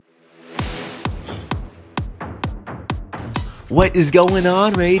What is going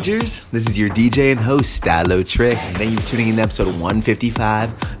on, Ragers? This is your DJ and host, Stylowtrix, and thank you for tuning in to episode 155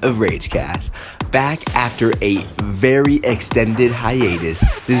 of RageCast. Back after a very extended hiatus.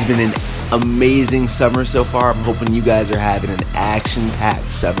 This has been an amazing summer so far. I'm hoping you guys are having an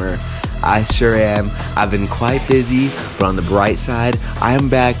action-packed summer. I sure am. I've been quite busy, but on the bright side, I am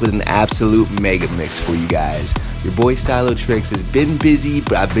back with an absolute mega mix for you guys. Your boy Stylowtrix has been busy,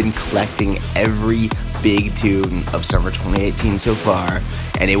 but I've been collecting every big tune of summer 2018 so far,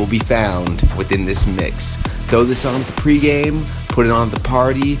 and it will be found within this mix. Throw this on at the pregame, put it on at the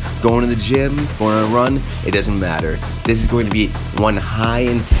party, going to the gym, going on a run, it doesn't matter. This is going to be one high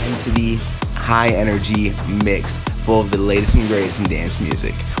intensity, high energy mix full of the latest and greatest in dance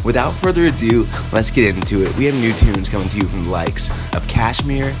music. Without further ado, let's get into it. We have new tunes coming to you from the likes of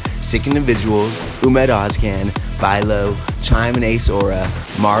KSHMR, Sick Individuals, Ummet, Ozcan, Bailo, Chime and Ace Aura,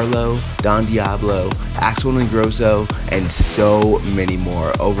 MaRLo, Don Diablo, Axwell and Ingrosso, and so many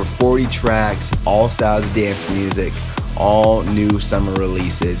more. Over 40 tracks, all styles of dance music, all new summer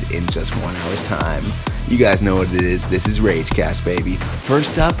releases in just 1 hour's time. You guys know what it is. This is RageCast, baby.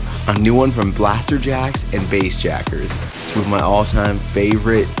 First up, a new one from Blasterjaxx and Bassjackers, two of my all-time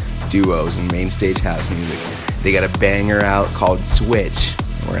favorite duos in main stage house music. They got a banger out called Switch.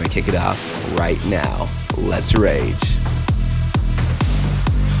 We're gonna kick it off right now. Let's rage.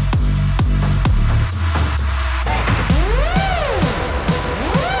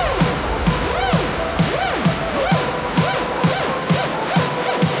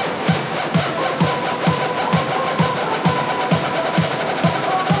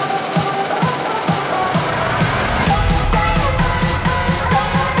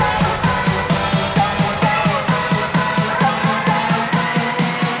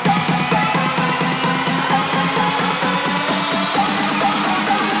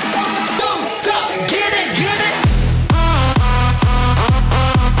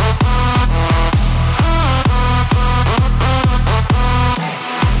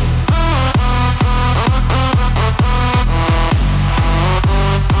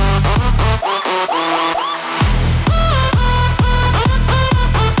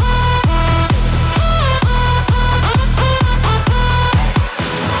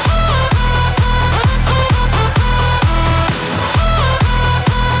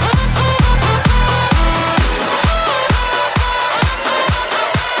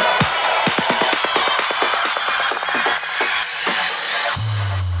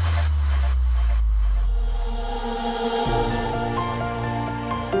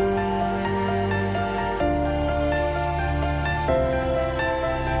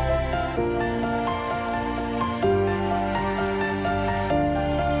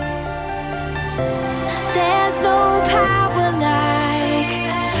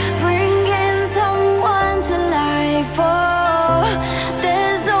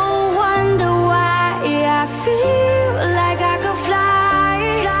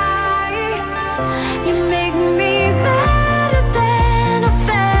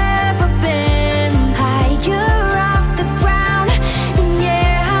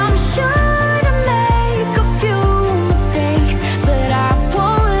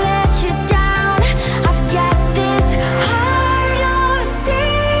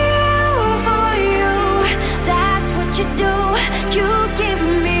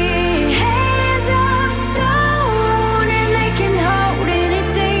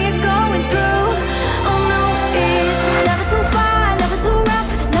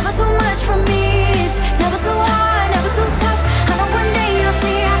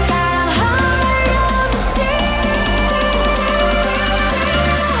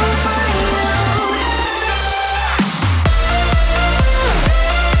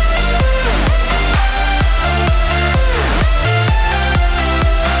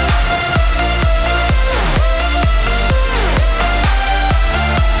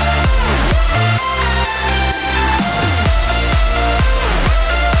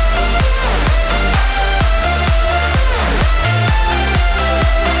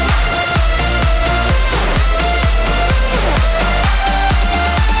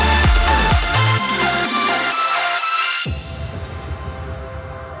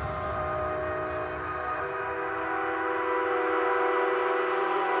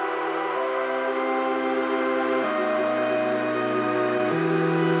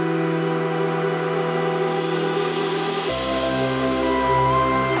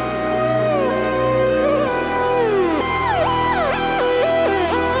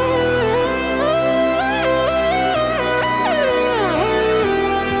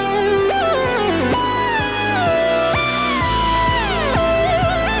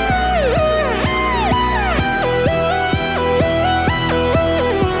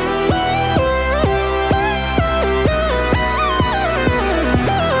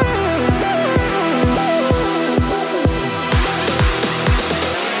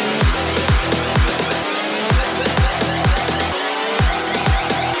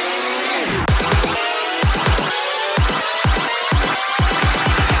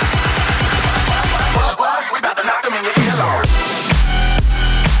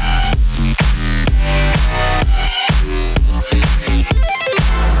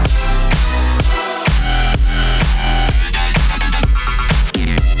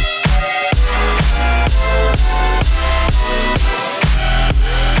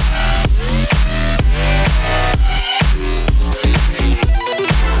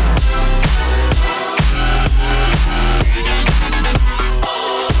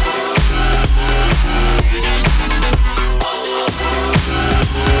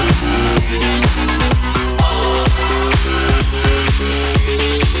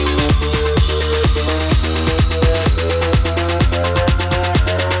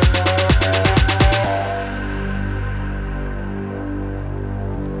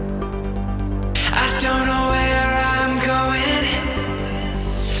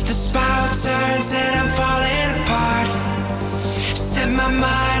 moments that I'm falling apart. Set my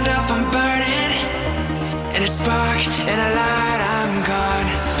mind up, I'm burning. In a spark, in a light, I'm gone.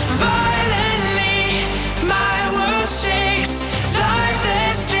 Violently, my world shakes.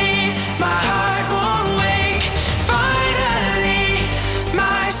 Lifelessly, my heart won't wake. Finally,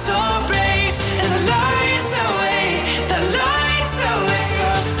 my soul breaks. And the light's away, the light's away. So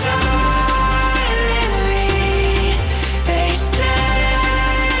silently, they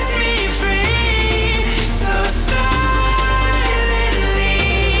set me free. So silently,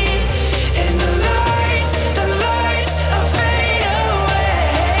 and the lights are fade away.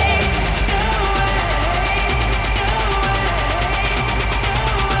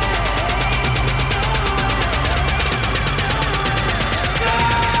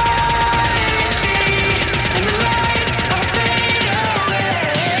 Silently, and the lights are fade away.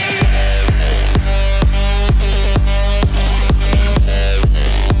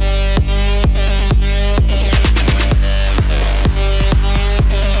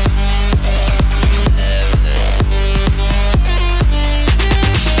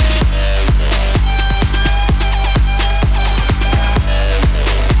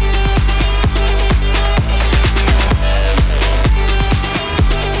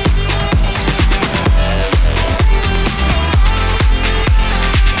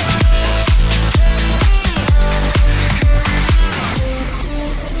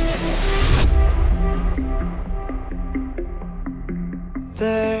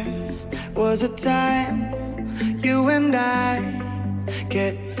 There was a time you and I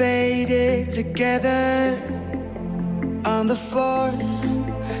get faded together on the floor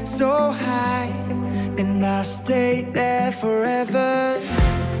so high, and I stayed there forever.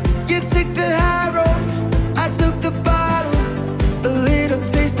 You took the high road, I took the bottle, a little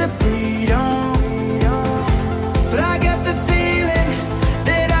taste of freedom. But I got the feeling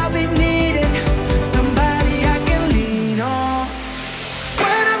that I'll be needing somebody I can lean on.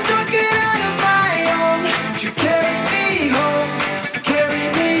 When I'm drunk and out of my own, you carry me home, carry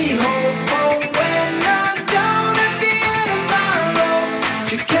me home. Oh, when I'm down at the end of my road,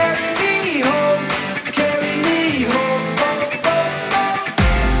 you carry me home, carry me home. Oh, oh, oh,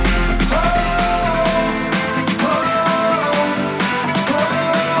 oh, oh,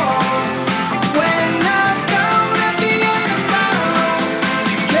 oh, oh. When I'm down at the end of my road,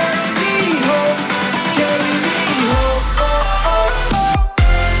 you carry me home, carry me home. Oh, oh, oh.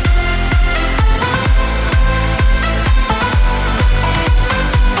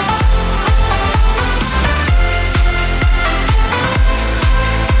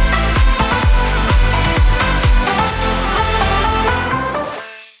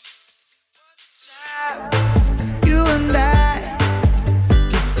 You and I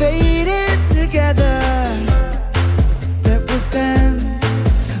get faded together. That was then,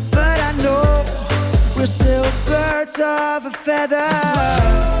 but I know we're still birds of a feather.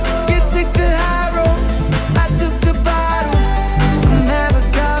 You took the high road, I took the bottom. I'm never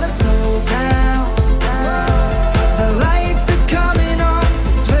gonna slow down. The lights are coming on,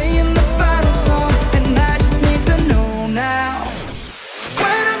 playing the final song, and I just need to know now.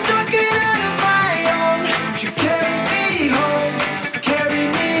 When I'm drunk and out of my own, you carry me home, carry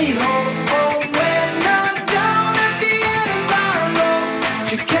me home. Oh, when I'm down at the end of my road,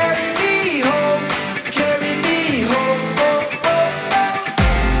 you carry me home, carry me home. Oh, oh, oh.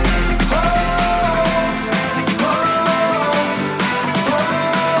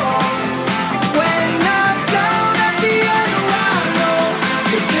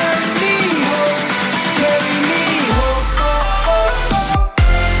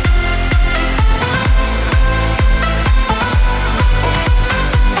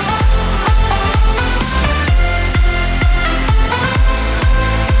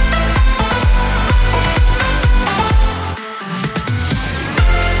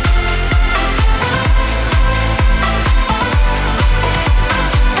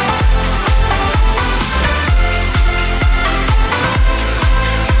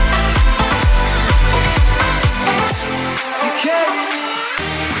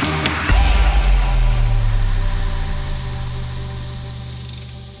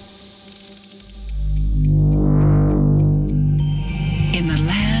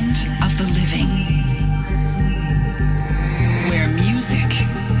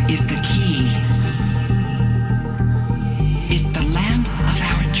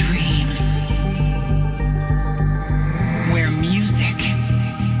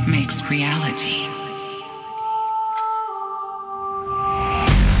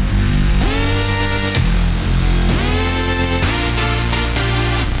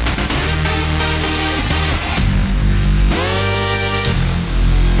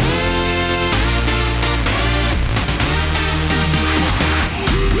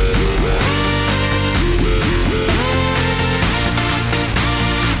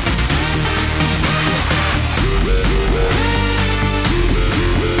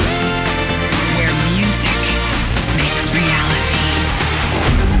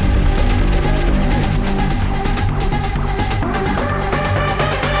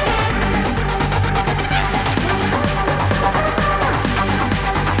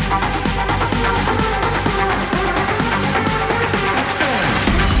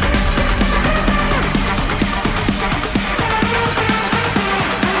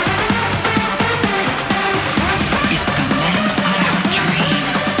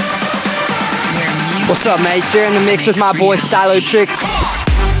 What's up, mates? You're in the mix with my boy Stylowtrix.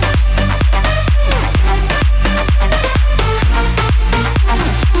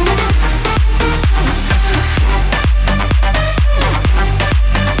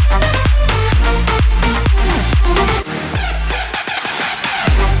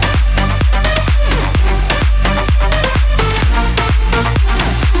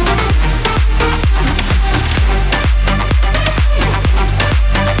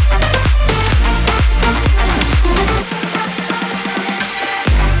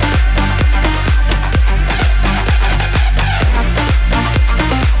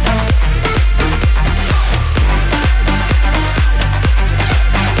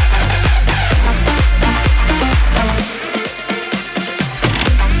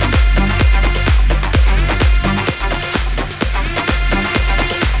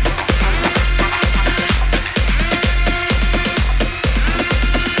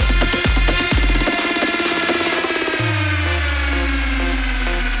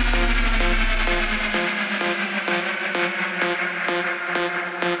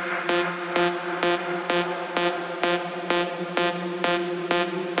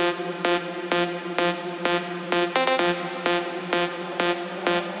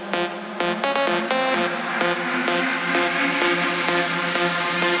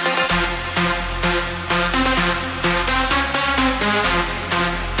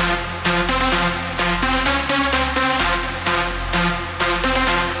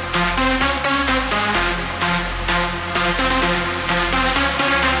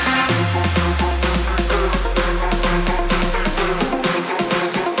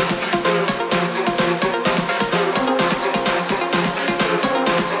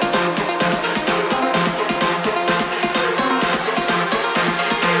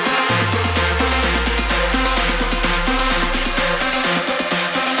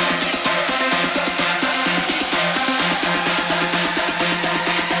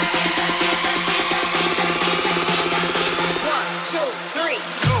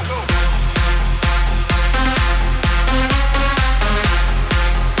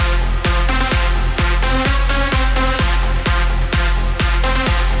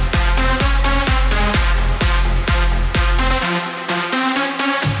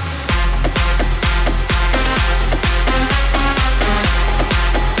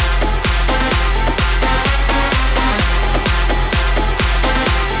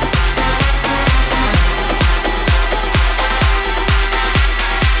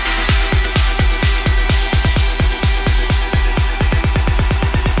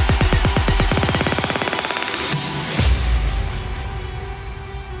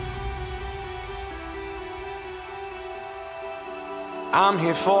 I'm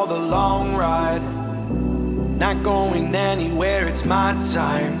here for the long ride, not going anywhere, it's my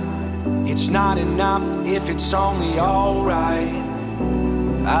time. It's not enough if it's only alright.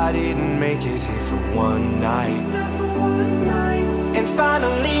 I didn't make it here for one night, not for one night. And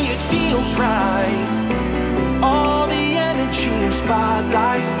finally it feels right. All the energy and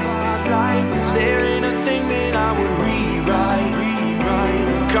spotlights. There ain't a thing that I would rewrite.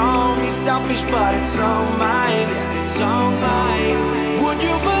 Call me selfish, but it's all mine. It's all mine. Would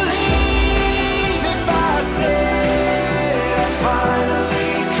you believe if I said I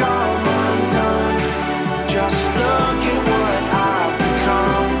finally come undone? Just look at what I've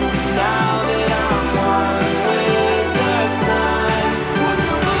become now that I'm one with the sun. Would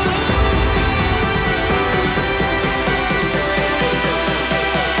you believe?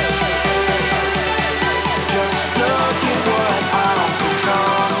 Just look at what I've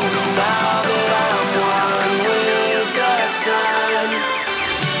become now that I'm one with the sun.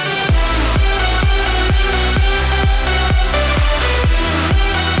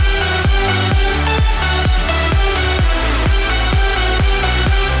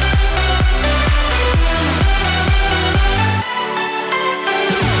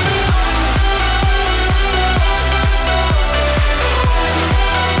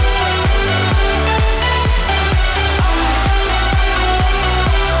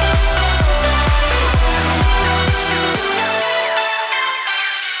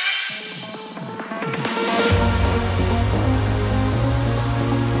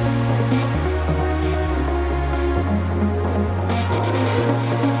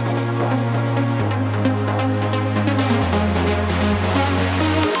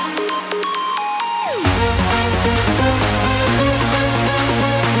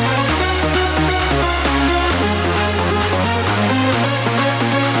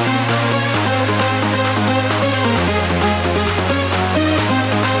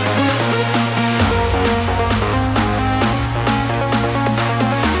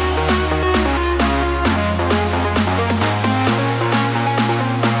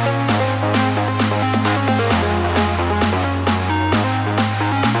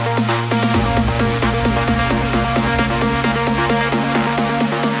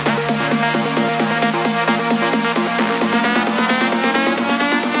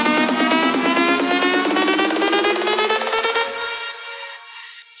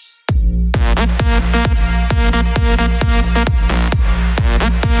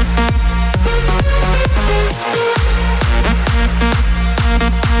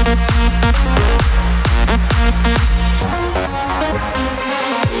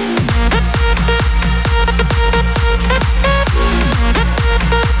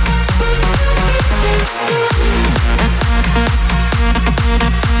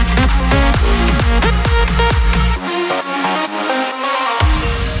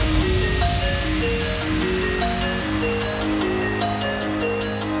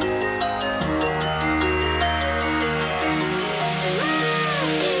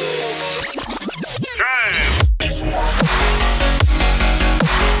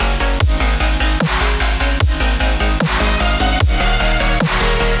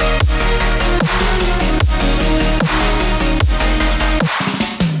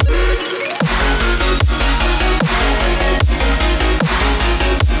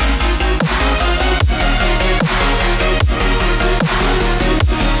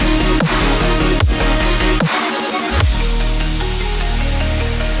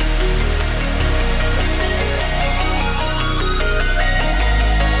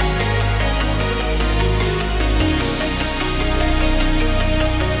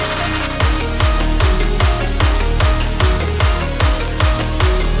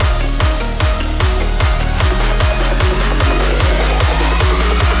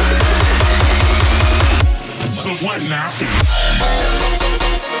 what now?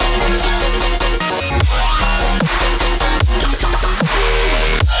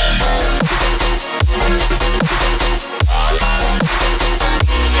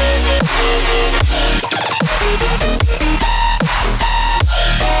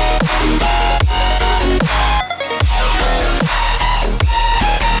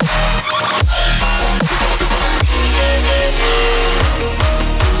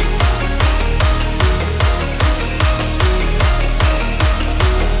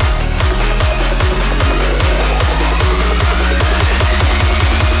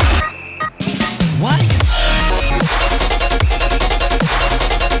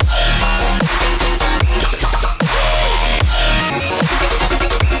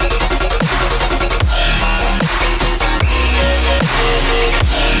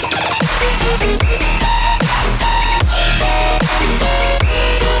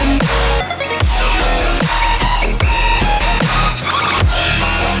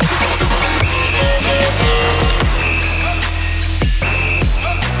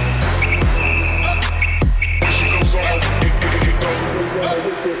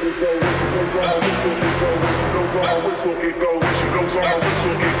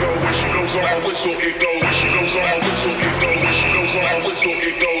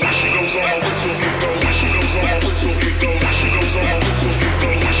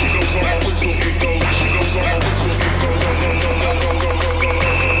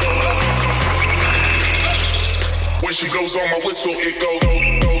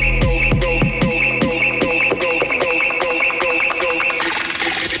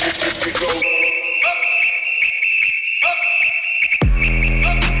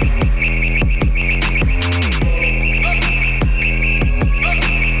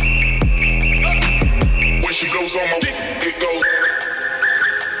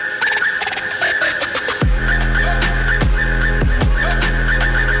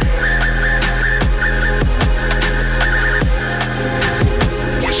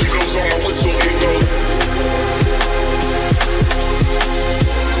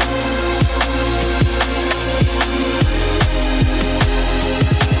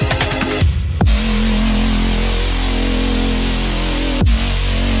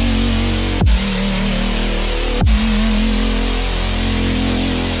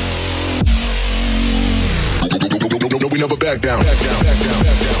 Yeah.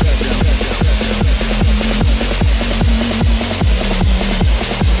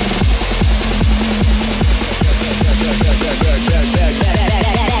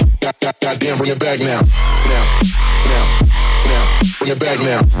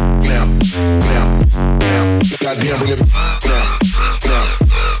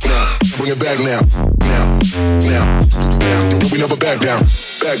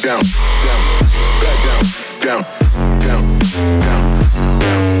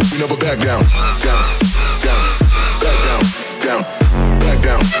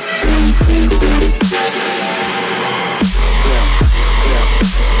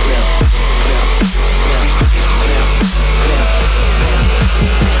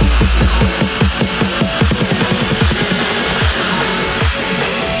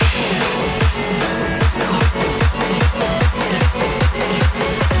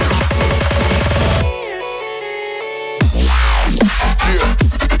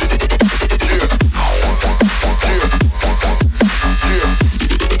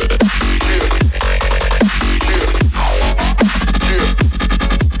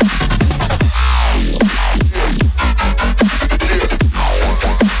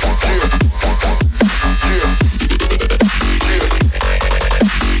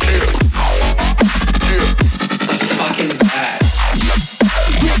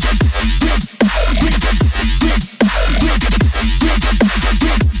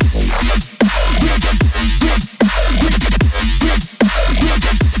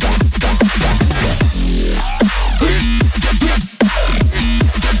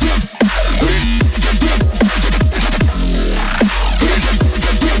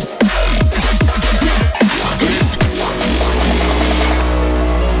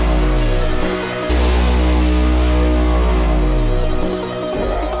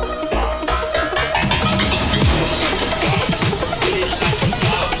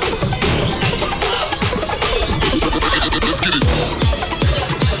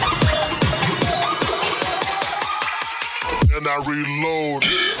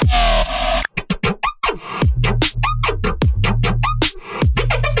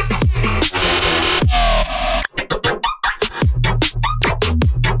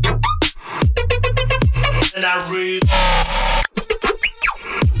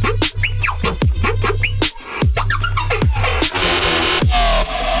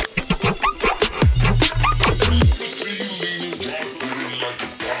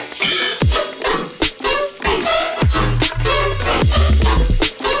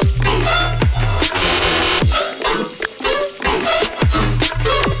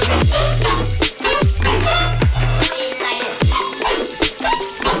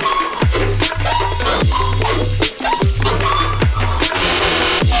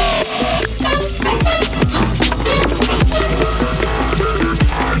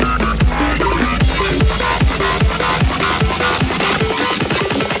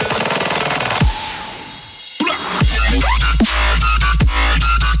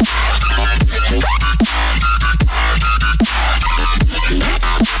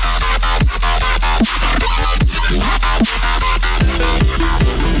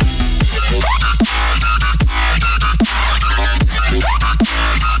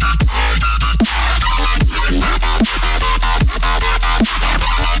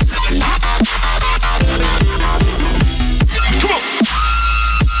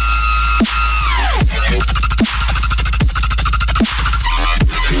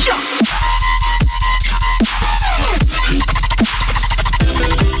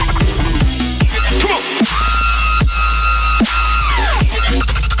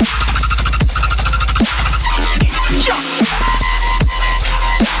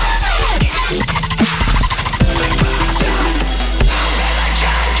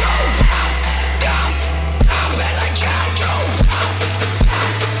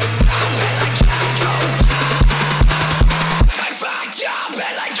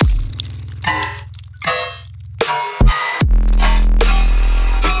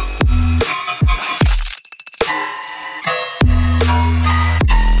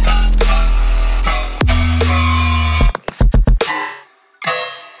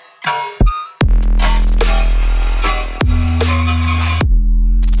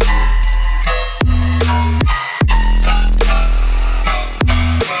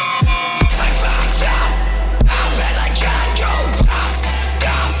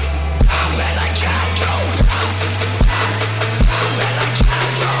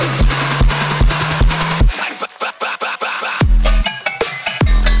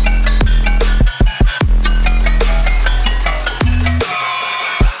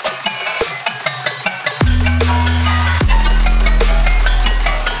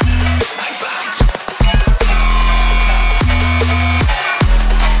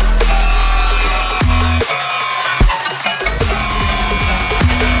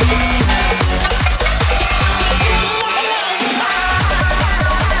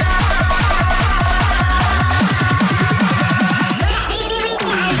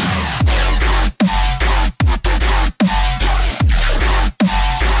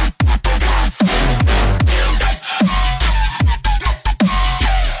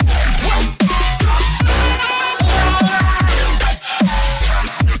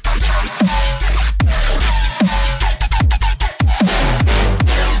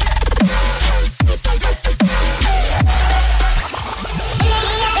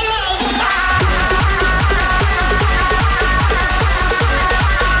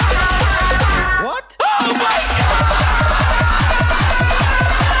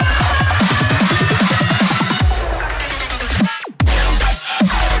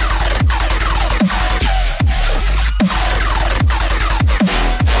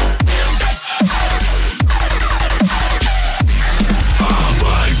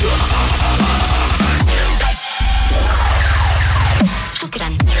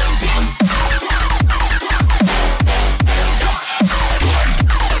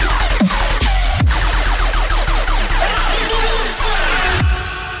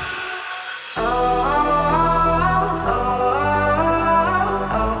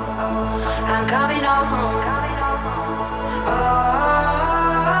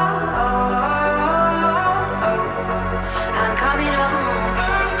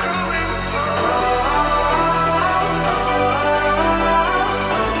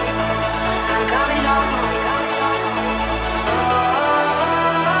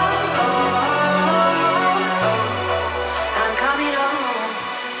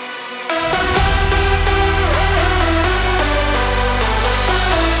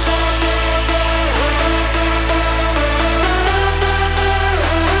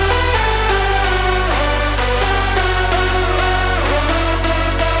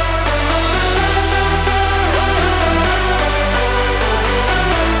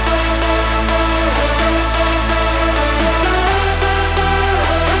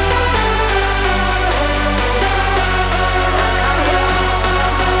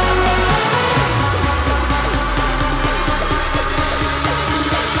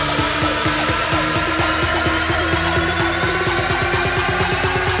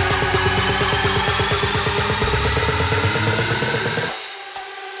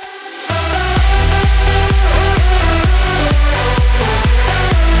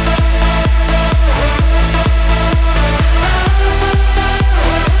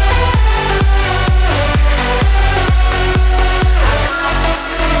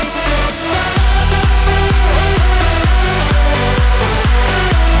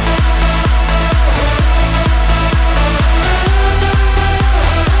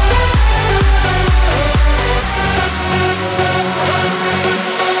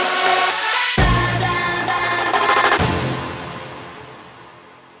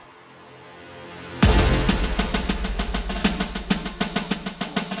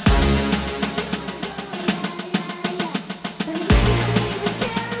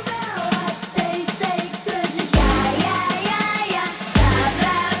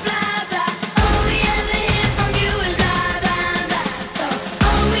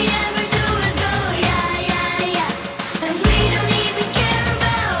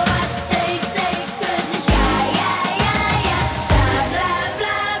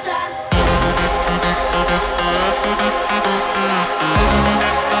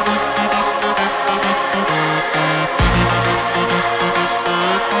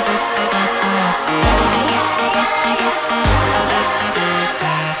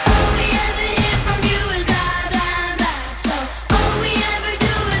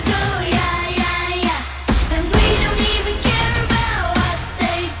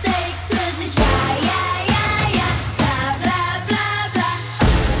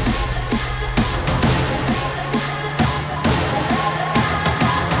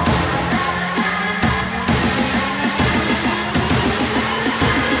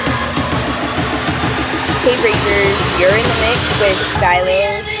 Hey Ragers, you're in the mix with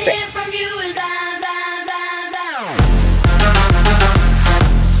Stylowtrix.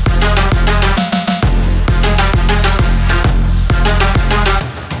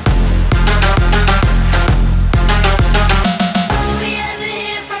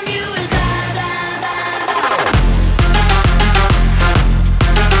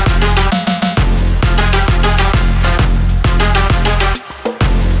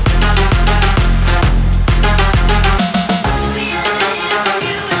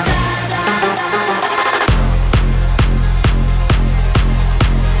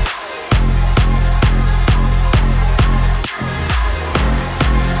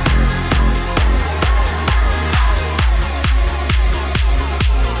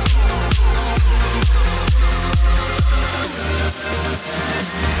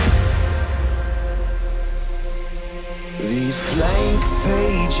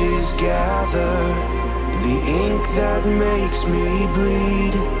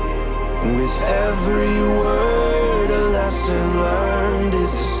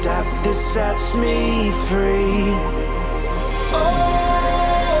 Sets me free. Oh,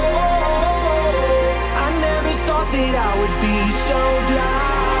 I never thought that I would be so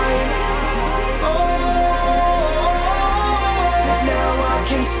blind. Oh, but now I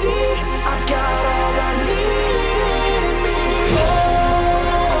can see I've got all I need in me. Oh,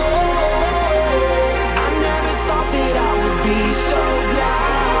 I never thought that I would be so blind.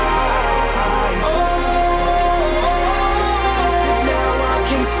 Oh, but now I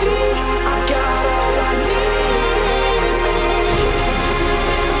can see.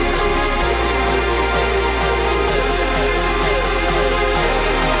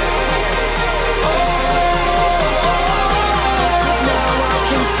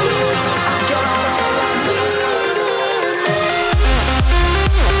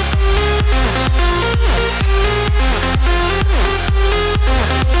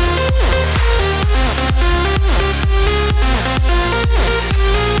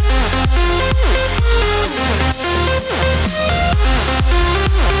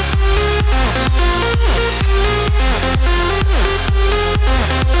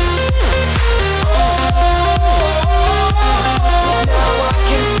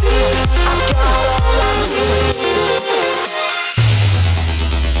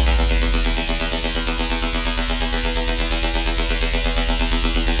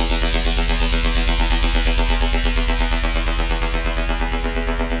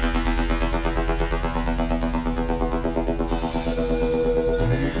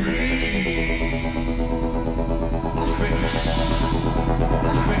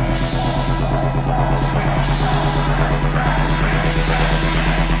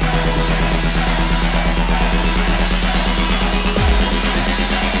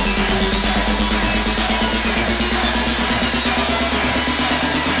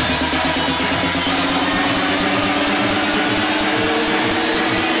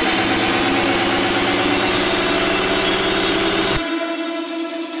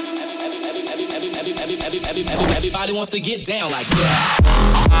 Everybody wants to get down like that.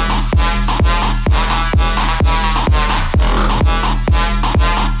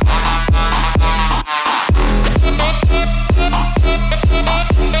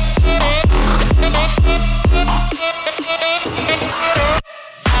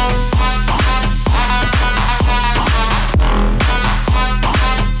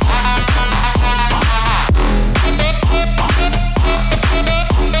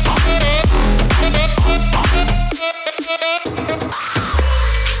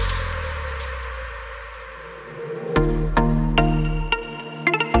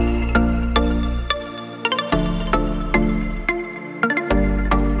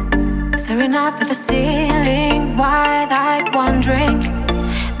 At the ceiling, wide-eyed, wondering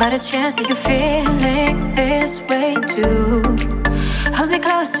about a chance that you're feeling this way too. Hold me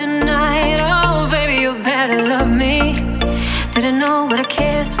close tonight, oh baby, you better love me. Didn't know what a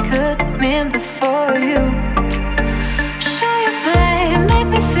kiss could mean before you. Show your flame, make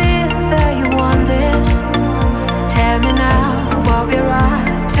me feel that you want this. Tell me now what we're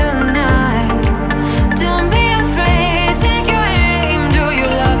at tonight. Don't be afraid, take your aim. Do you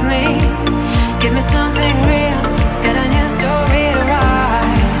love me? Give me something real, got a new story to write.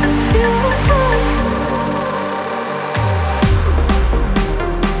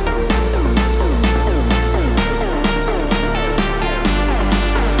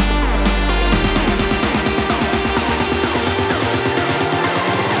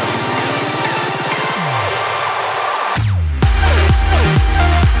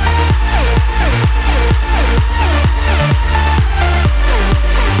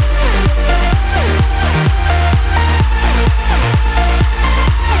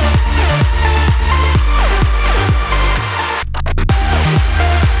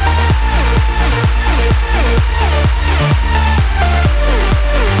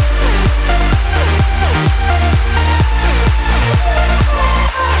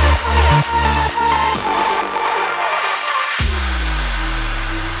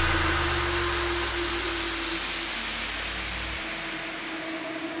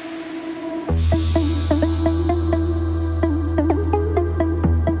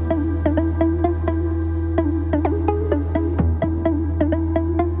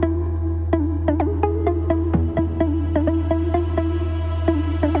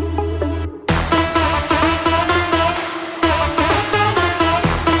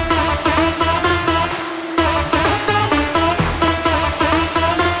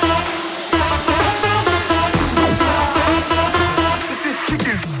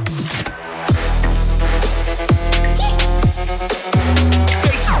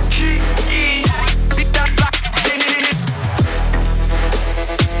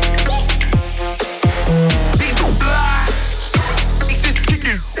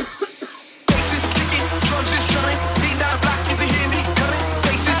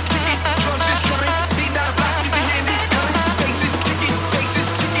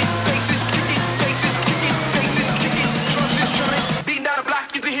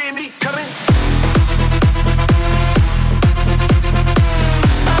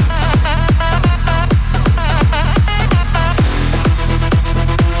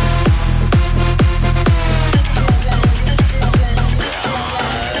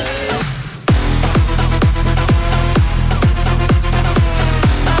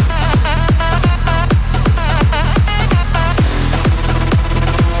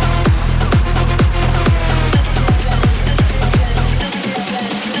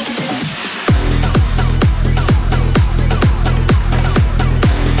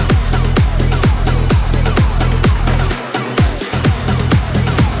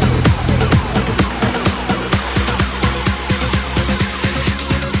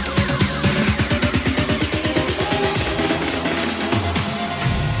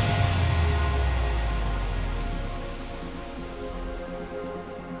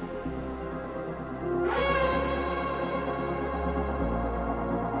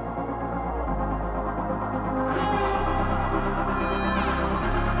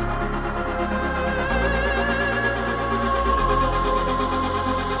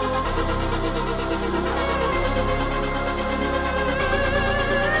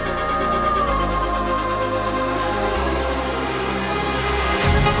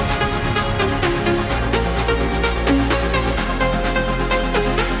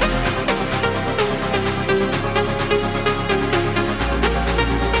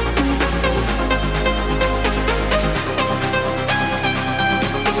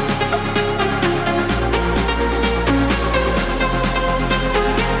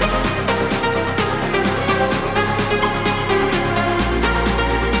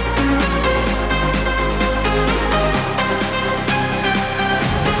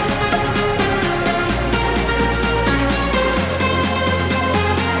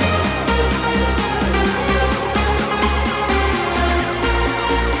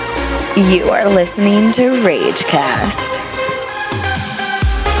 You are listening to RageCast.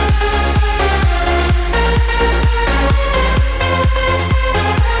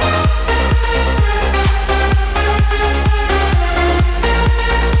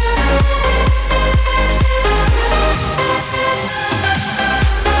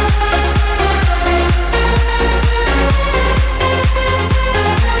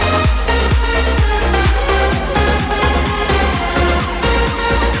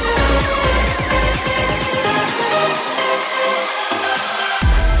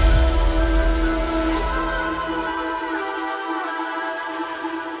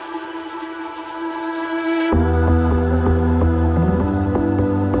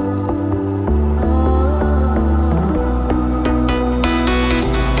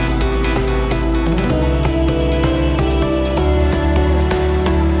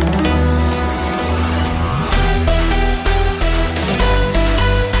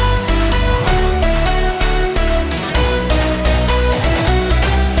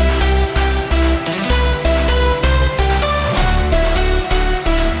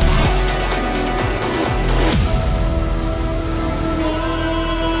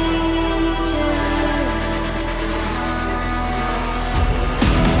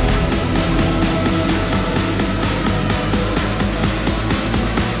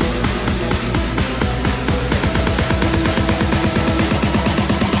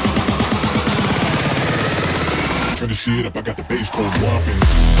 Shit up, I got the bass code whopping.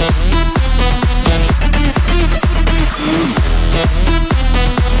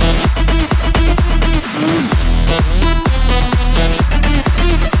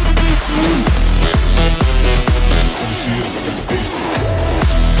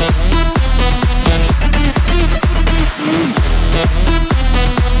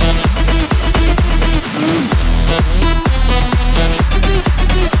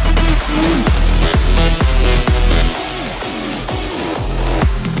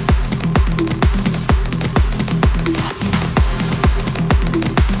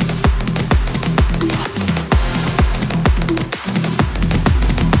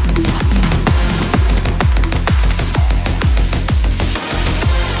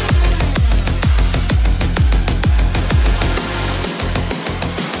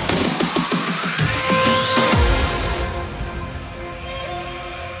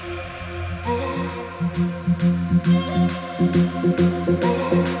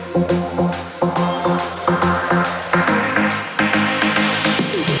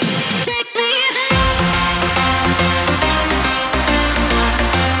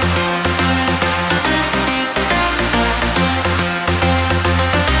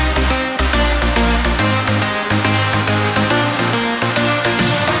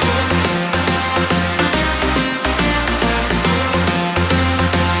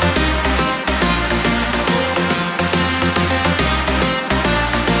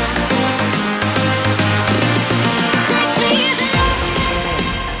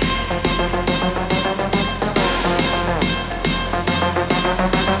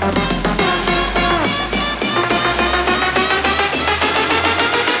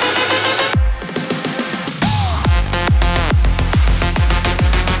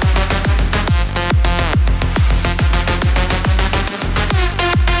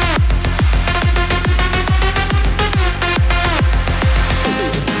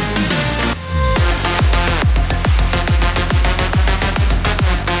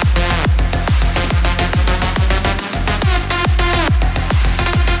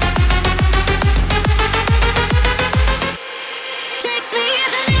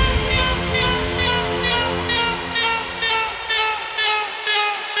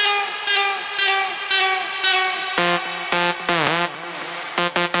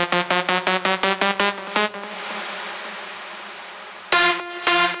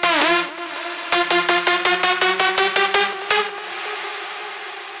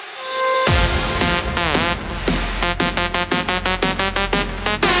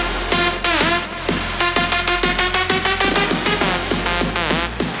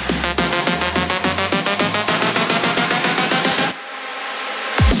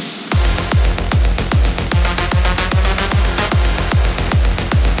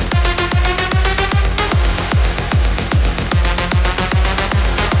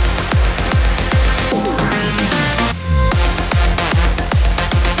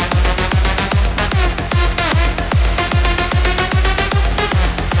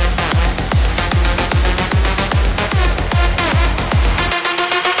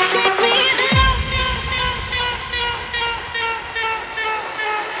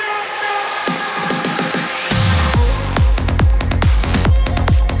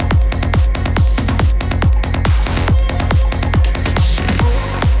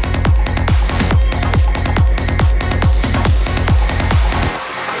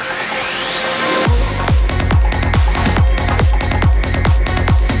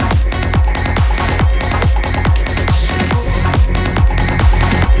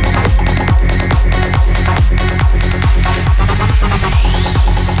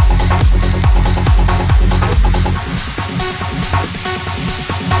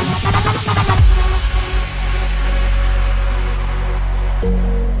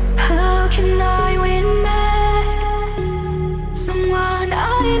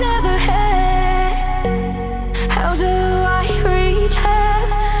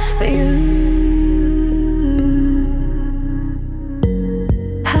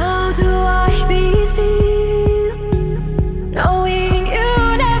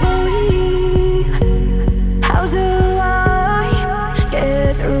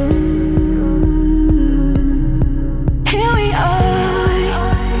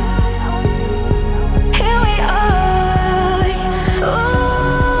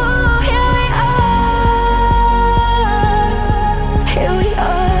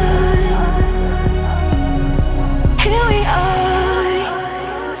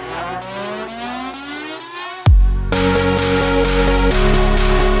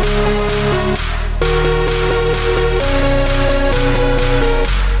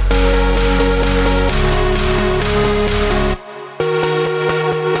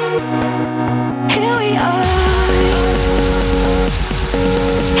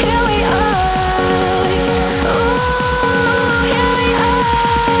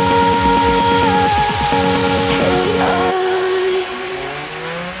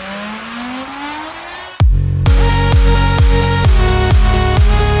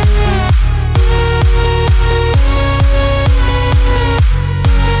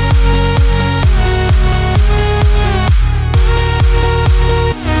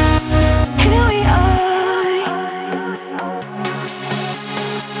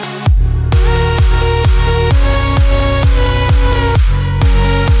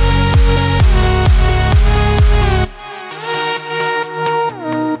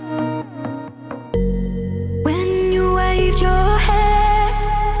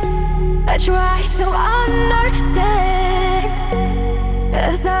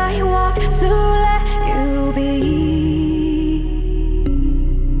 I walk to let you be.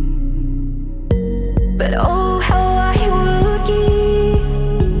 But oh, how I would give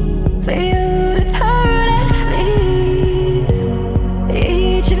for you to turn and leave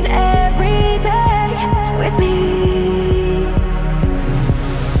each and every day with me.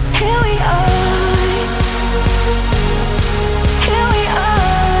 Here we are, here we are,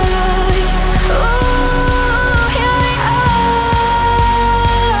 ooh, here we are,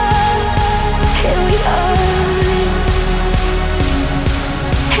 here we are,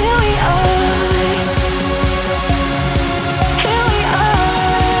 here we are, here we are,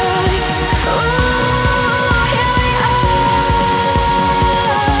 ooh, here we are,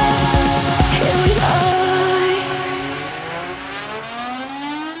 here we are.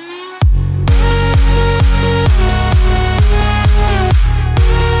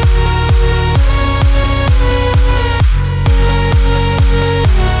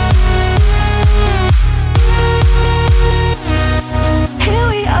 Here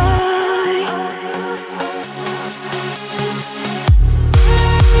we are.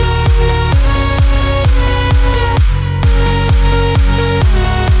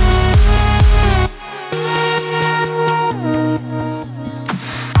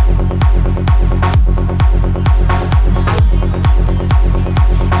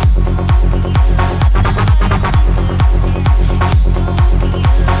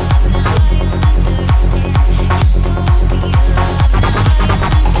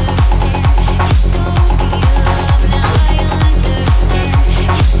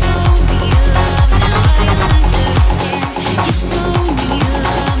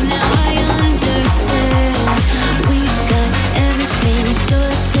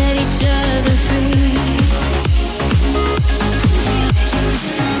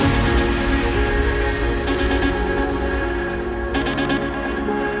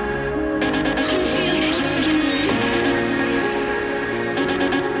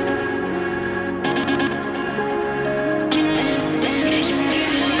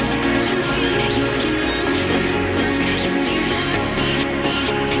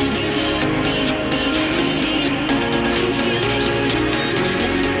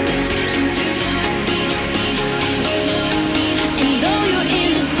 And though you're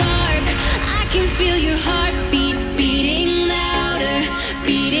in the dark, I can feel your heartbeat beating louder,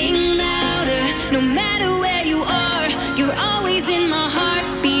 beating louder. No matter where you are, you're always in my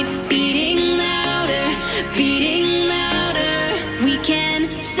heartbeat, beating louder, beating louder. We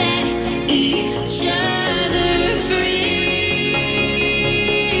can set each other free.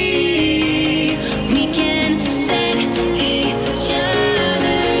 We can set each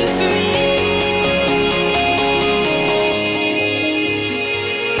other free.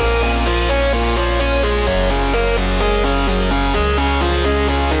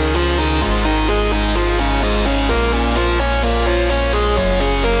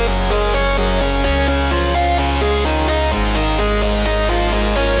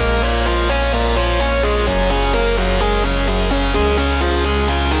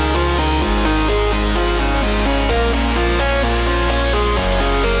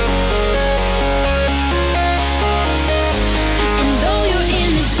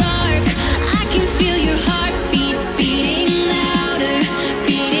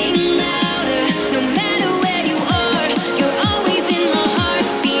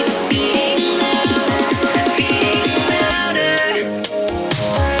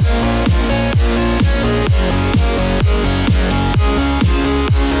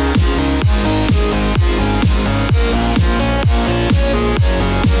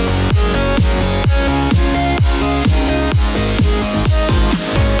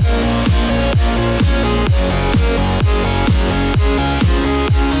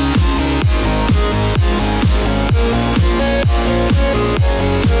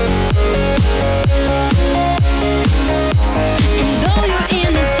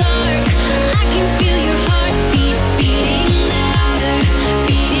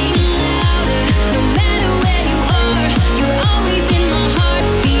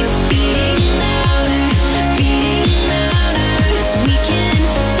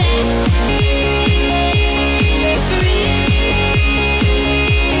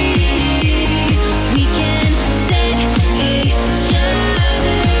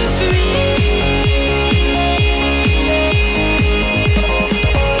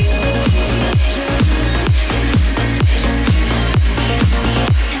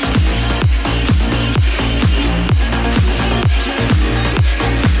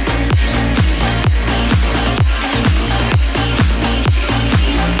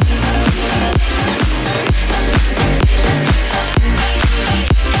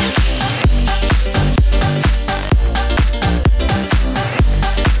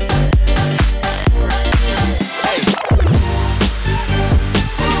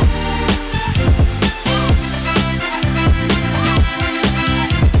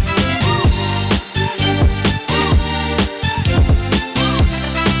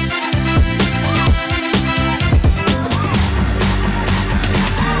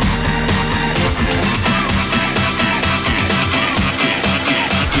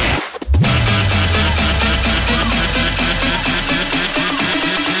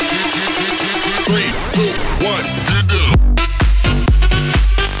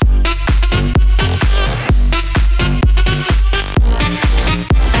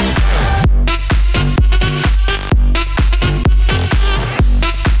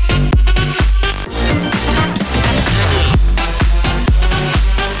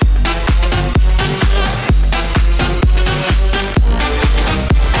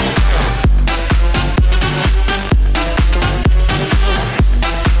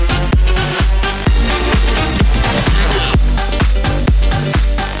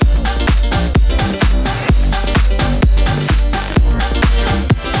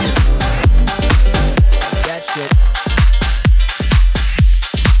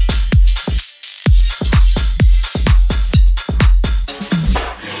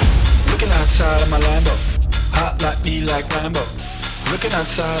 Rambo. Looking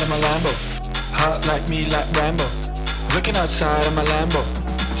outside of my Lambo. Hot like me like Rambo. Looking outside of my Lambo.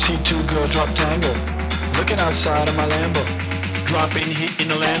 See two girls drop tango. Looking outside of my Lambo. Dropping heat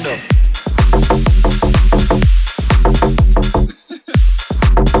in Orlando.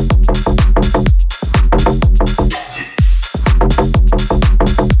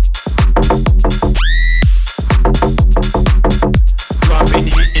 Dropping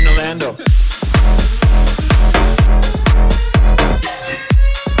heat in Orlando.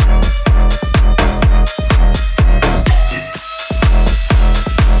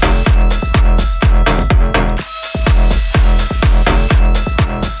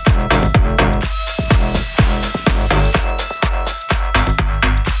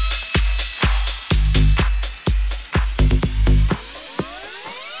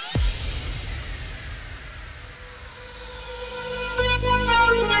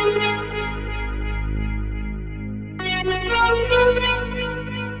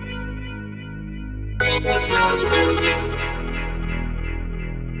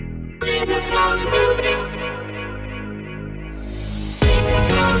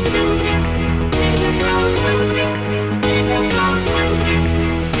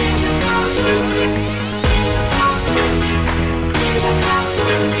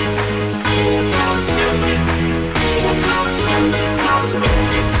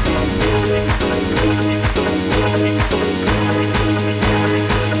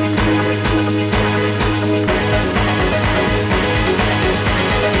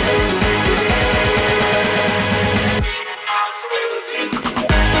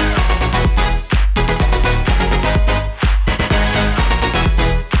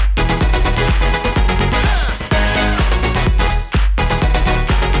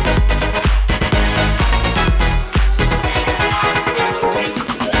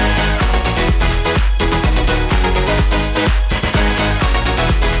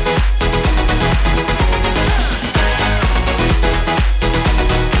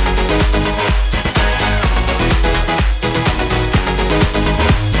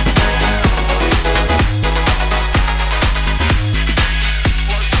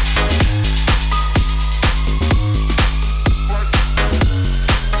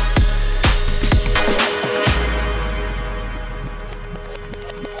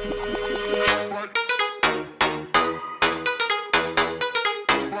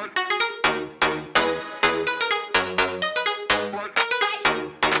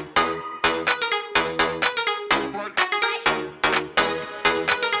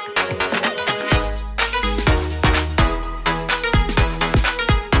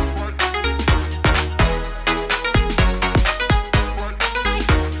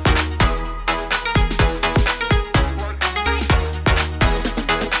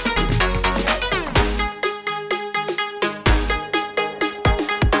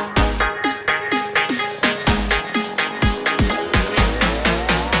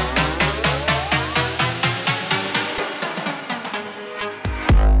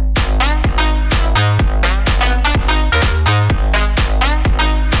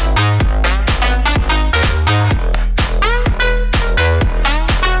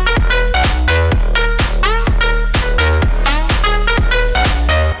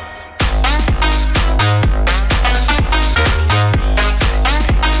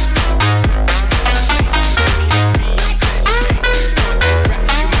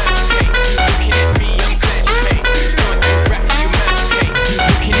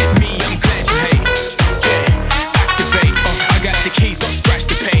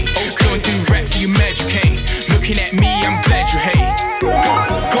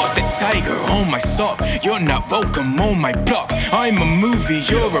 You're not welcome on my block. I'm a movie,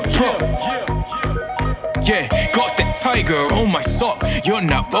 you're a prop. Yeah, got that tiger on my sock. You're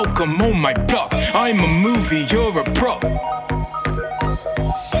not welcome on my block. I'm a movie, you're a prop.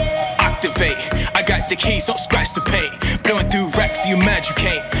 Activate, I got the keys, don't scratch the pay. Blowing through racks, you mad you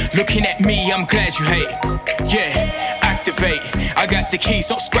can't. Looking at me, I'm glad you hate. Yeah, activate, I got the keys,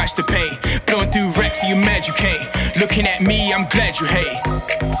 don't scratch the pay. Blowing through racks, you mad you can't. Looking at me, I'm glad you hate.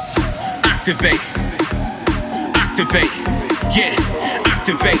 Activate, activate, yeah,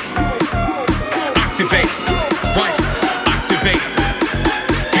 activate, activate, what? Activate,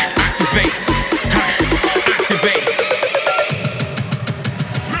 activate, activate.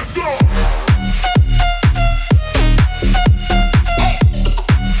 Let's go.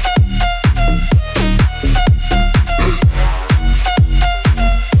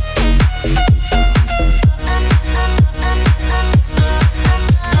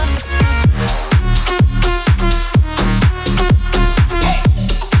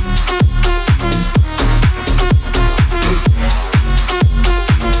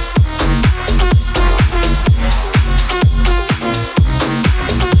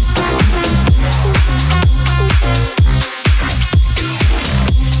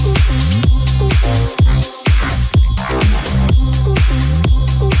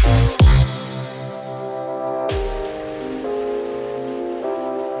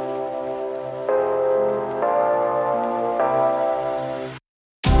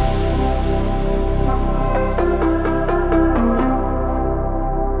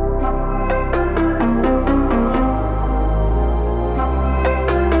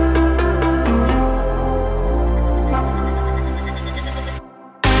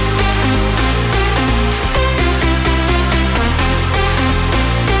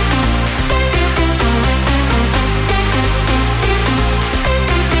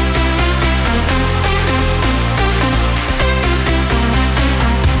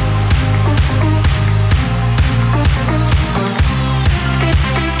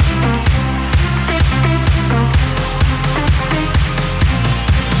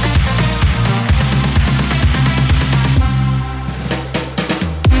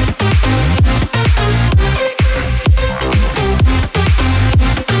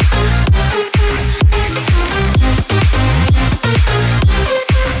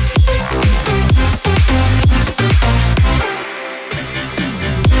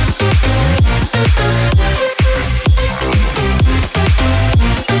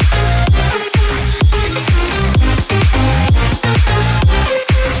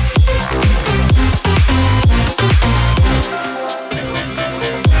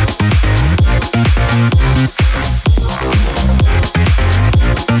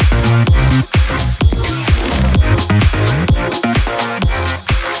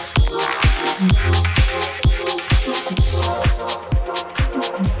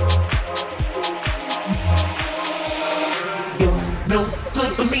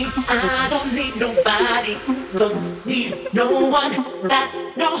 Don't need no one, that's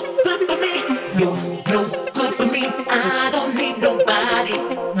no good for me. You're no good for me, I don't need nobody.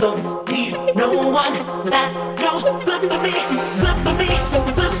 Don't need no one, that's no good for me. Good for me,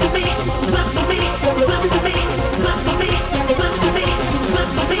 good for me, good for me, good for me, good for me, good for me, good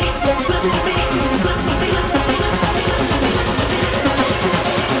for me, good for me, good for me.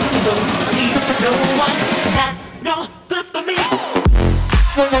 Don't need no one, that's no good for me.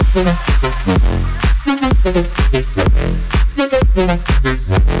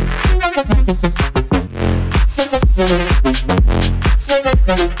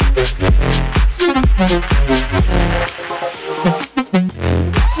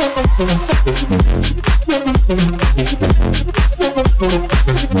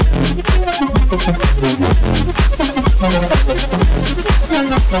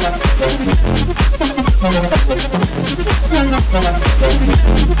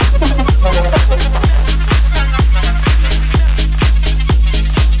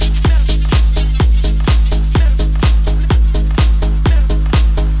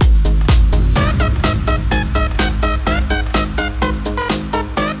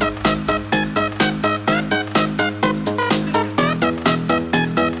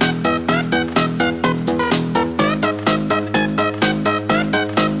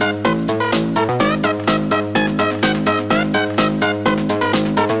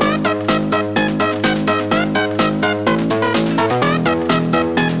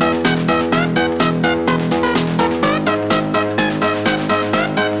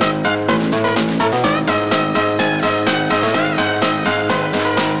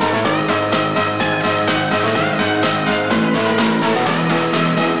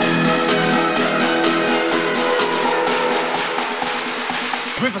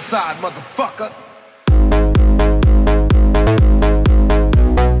 Riverside, motherfucker.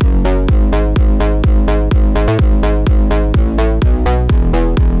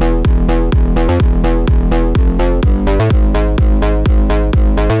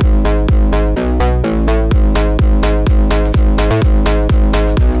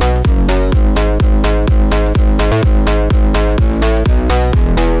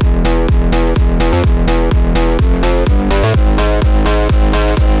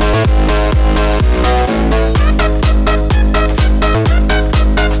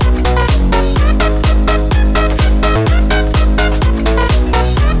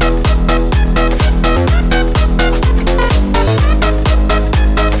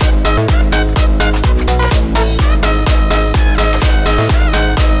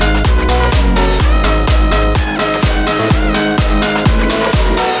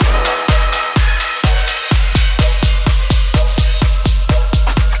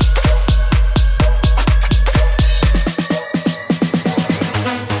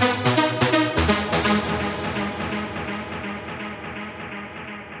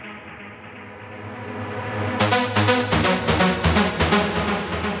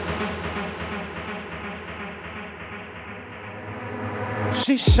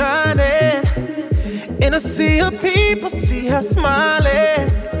 She's shining in a sea of people, see her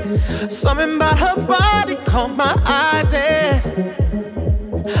smiling. Something about her body caught my eyes and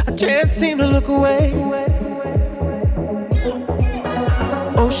I can't seem to look away.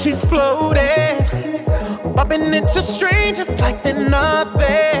 Oh, she's floating, bumping into strangers like they're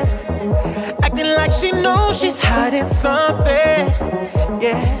nothing, acting like she knows she's hiding something.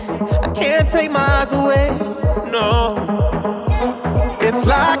 Yeah, I can't take my eyes away, no. It's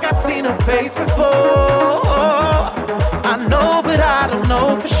like I've seen her face before. I know, but I don't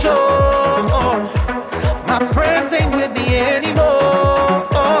know for sure. My friends ain't with me anymore.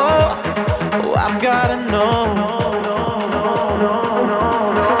 Oh, I've gotta know.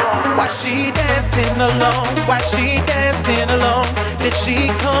 Why she dancing alone? Why she dancing alone? Did she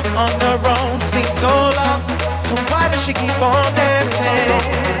come on her own? Seems so lost. So why does she keep on dancing?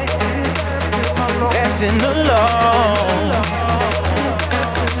 Dancing alone.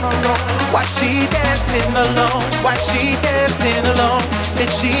 Why she dancing alone? Why she dancing alone? Did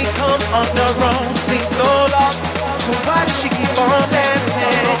she come on her own? Seems so lost. So why does she keep on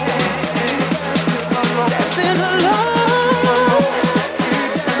dancing? Dancing alone.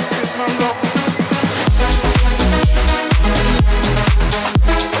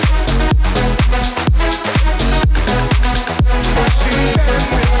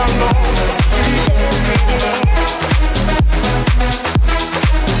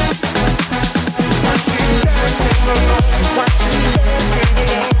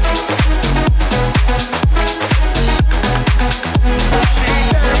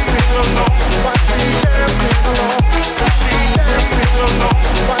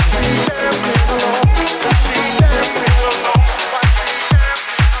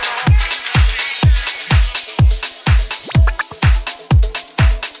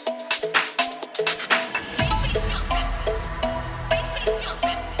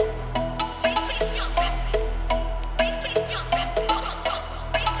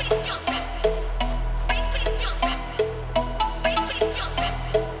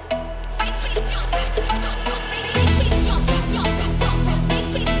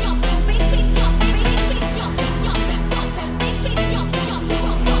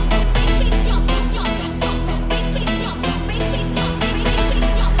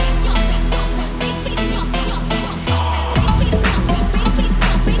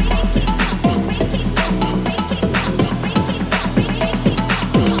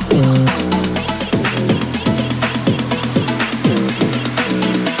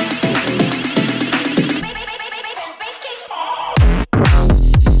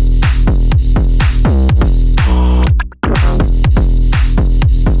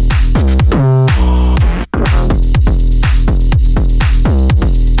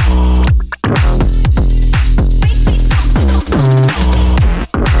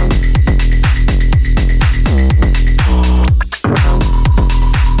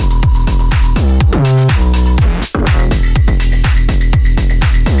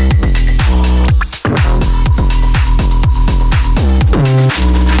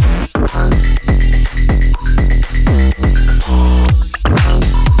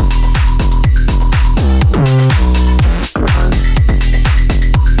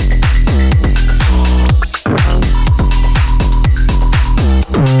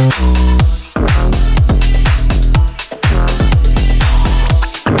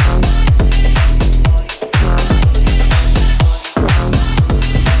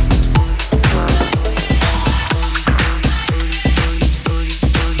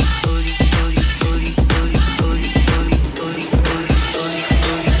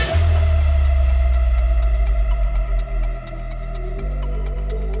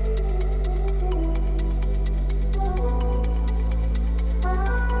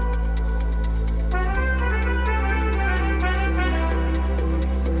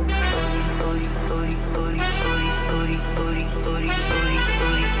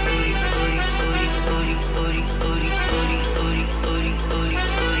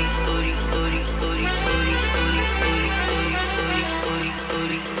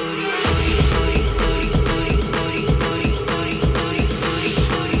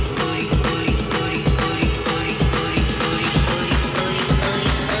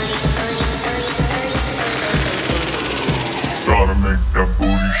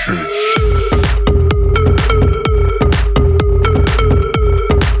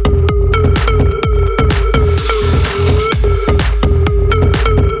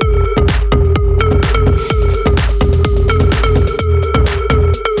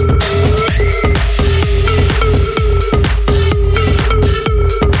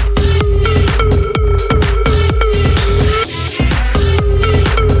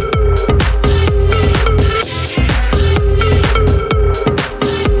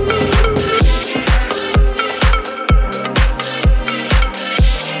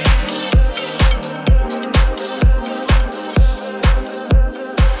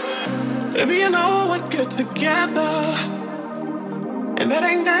 Baby, you know we're good together, and that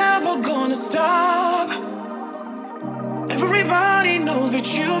ain't never gonna stop. Everybody knows that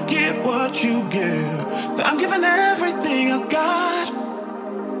you get what you give, so I'm giving everything I got.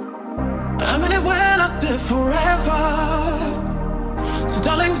 I mean it when I said forever. So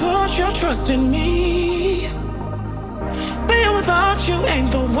darling, put your trust in me. Being without you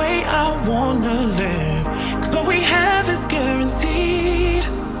ain't the way I wanna live, 'cause what we have is guaranteed.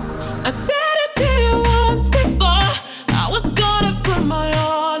 I said it to you once before, I was gonna put my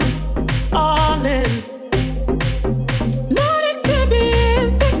all in. No need to be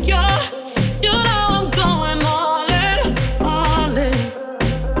insecure, you know I'm going all in.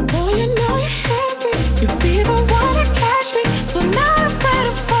 Boy, you know you have me, you be the one to catch me, so I'm not afraid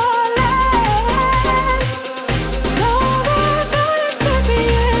of falling. No, there's no need to be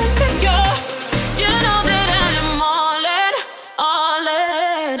insecure, you know that I am all in.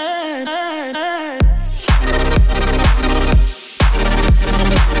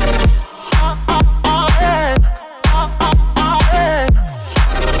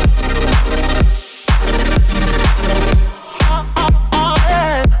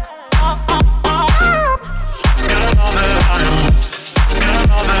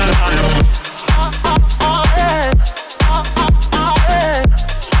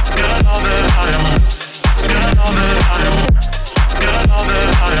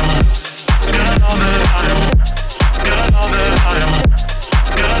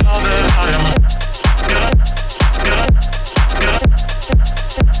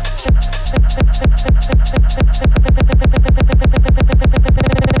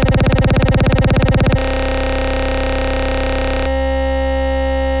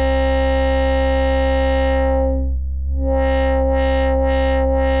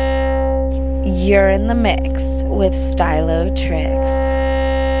 You're in the mix with Stylowtrix.